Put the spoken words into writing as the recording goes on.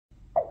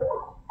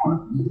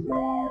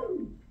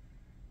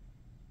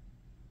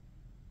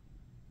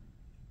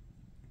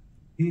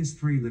Here's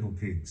three little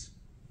pigs.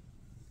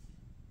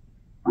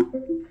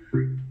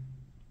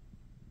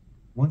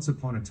 Once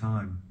upon a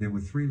time, there were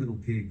three little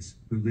pigs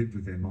who lived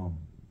with their mom.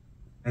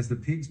 As the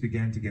pigs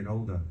began to get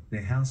older,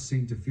 their house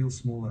seemed to feel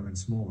smaller and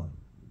smaller.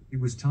 It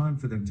was time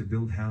for them to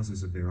build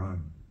houses of their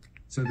own.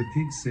 So the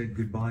pigs said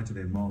goodbye to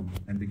their mom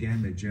and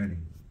began their journey.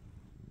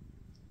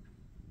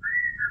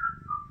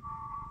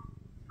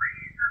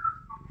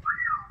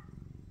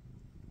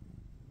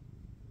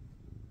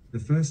 The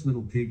first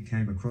little pig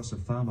came across a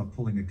farmer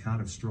pulling a cart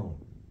of straw.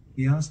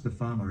 He asked the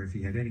farmer if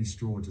he had any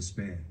straw to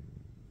spare.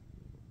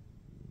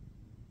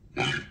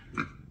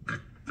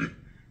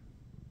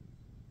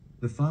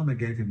 The farmer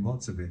gave him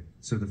lots of it,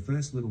 so the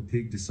first little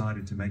pig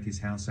decided to make his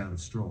house out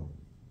of straw.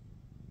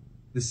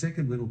 The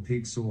second little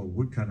pig saw a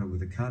woodcutter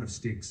with a cart of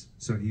sticks,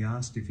 so he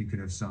asked if he could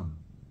have some.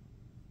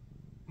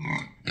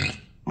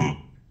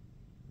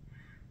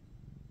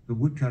 The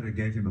woodcutter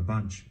gave him a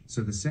bunch,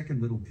 so the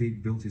second little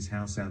pig built his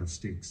house out of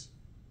sticks.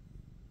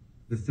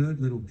 The third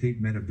little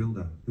pig met a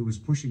builder, who was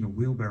pushing a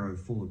wheelbarrow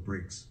full of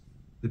bricks.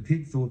 The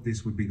pig thought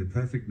this would be the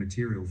perfect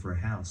material for a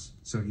house,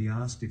 so he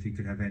asked if he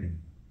could have any.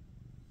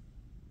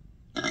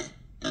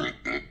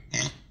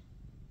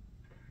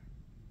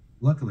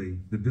 Luckily,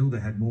 the builder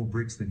had more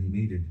bricks than he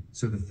needed,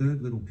 so the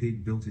third little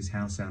pig built his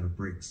house out of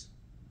bricks.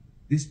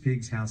 This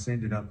pig's house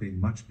ended up being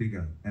much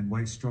bigger and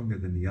way stronger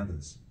than the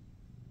others.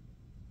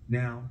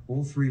 Now,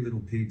 all three little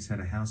pigs had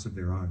a house of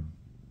their own.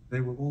 They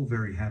were all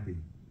very happy.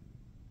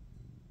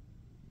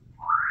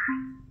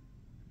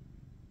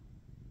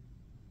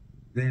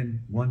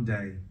 Then, one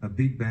day, a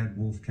big bad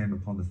wolf came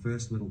upon the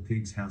first little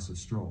pig's house of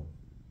straw.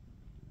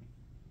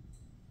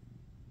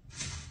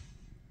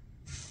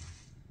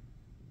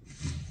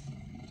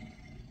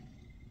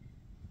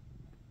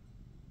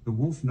 The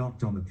wolf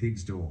knocked on the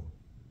pig's door.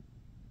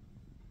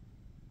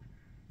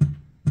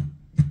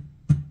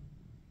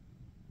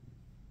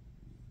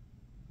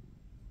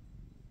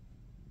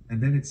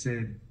 And then it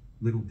said,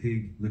 little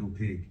pig,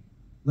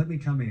 let me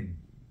come in."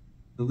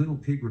 The little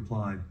pig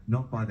replied,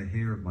 "Not by the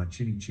hair of my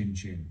chinny chin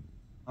chin.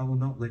 I will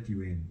not let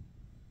you in."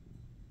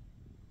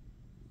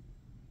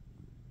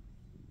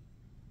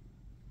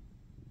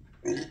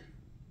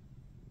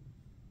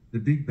 The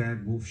big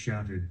bad wolf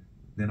shouted,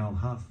 "Then I'll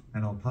huff,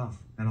 and I'll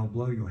puff, and I'll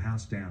blow your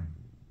house down."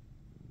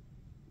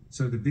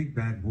 So the big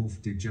bad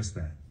wolf did just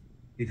that.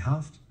 It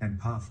huffed, and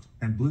puffed,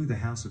 and blew the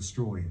house of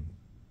straw in.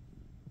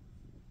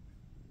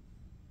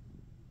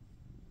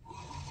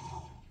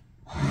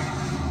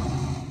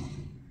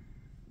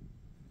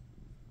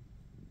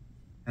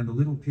 And the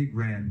little pig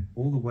ran,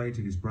 all the way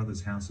to his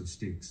brother's house of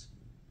sticks.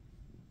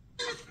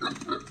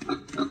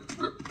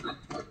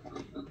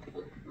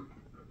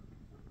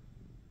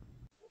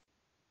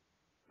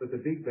 But the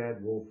big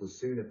bad wolf was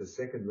soon at the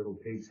second little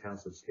pig's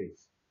house of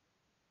sticks.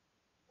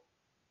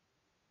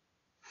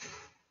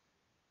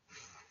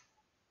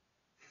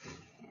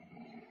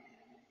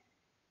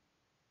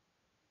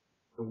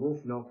 The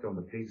wolf knocked on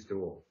the pig's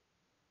door.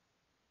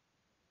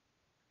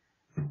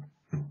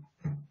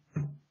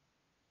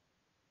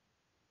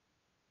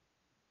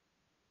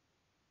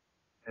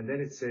 And then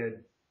it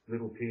said,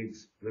 little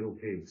pigs,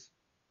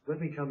 let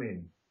me come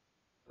in."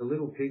 The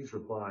little pigs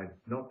replied,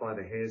 "Not by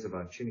the hairs of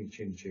our chinny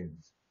chin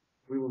chins.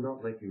 We will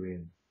not let you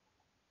in."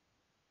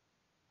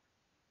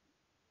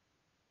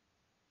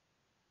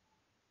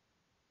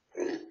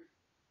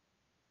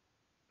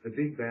 The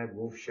big bad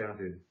wolf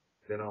shouted,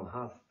 "Then I'll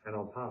huff, and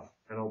I'll puff,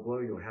 and I'll blow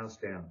your house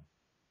down."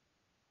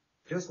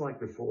 Just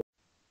like before.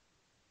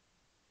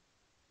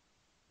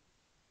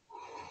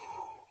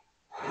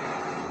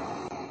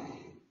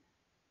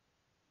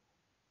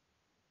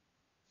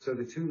 So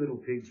the two little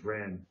pigs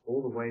ran,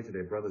 all the way to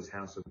their brother's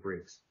house of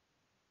bricks.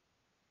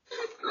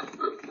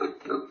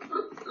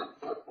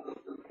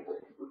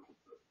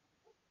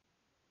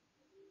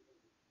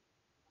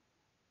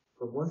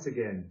 But once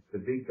again, the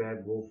big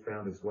bad wolf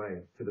found his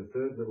way to the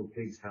third little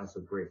pig's house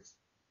of bricks.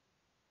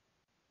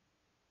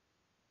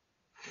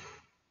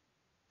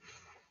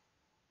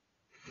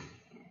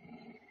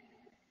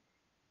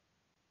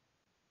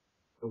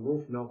 The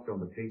wolf knocked on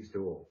the pig's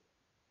door.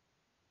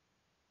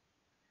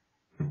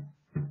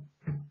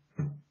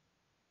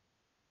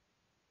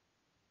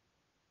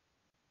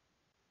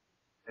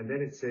 And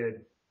then it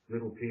said,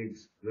 little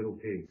pigs,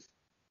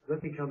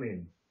 let me come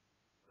in."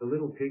 The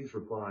little pigs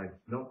replied,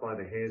 "Not by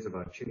the hairs of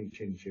our chinny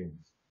chin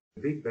chins."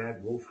 The big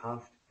bad wolf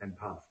huffed and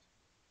puffed.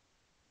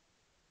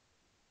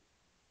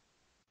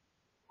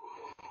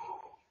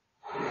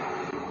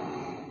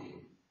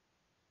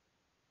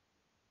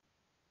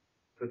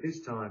 But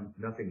this time,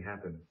 nothing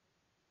happened.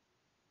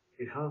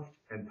 It huffed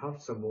and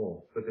puffed some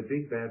more, but the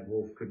big bad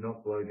wolf could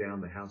not blow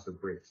down the house of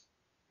bricks.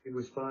 It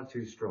was far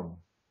too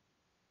strong.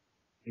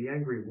 The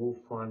angry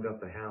wolf climbed up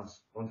the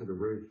house, onto the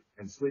roof,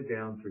 and slid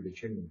down through the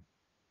chimney.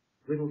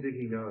 Little did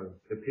he know,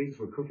 the pigs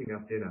were cooking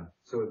up dinner,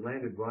 so it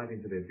landed right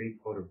into their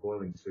big pot of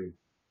boiling soup.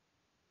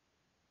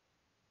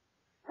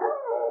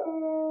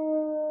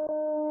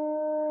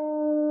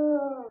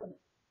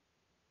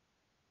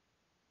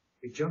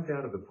 It jumped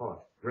out of the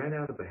pot, ran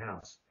out of the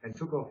house, and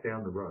took off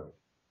down the road.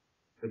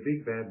 The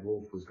big bad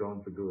wolf was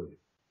gone for good.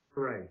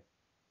 Hooray!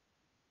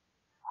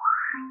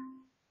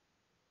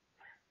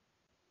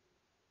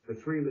 The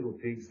three little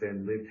pigs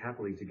then lived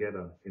happily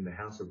together in the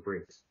house of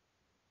bricks.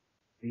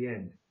 The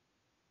end.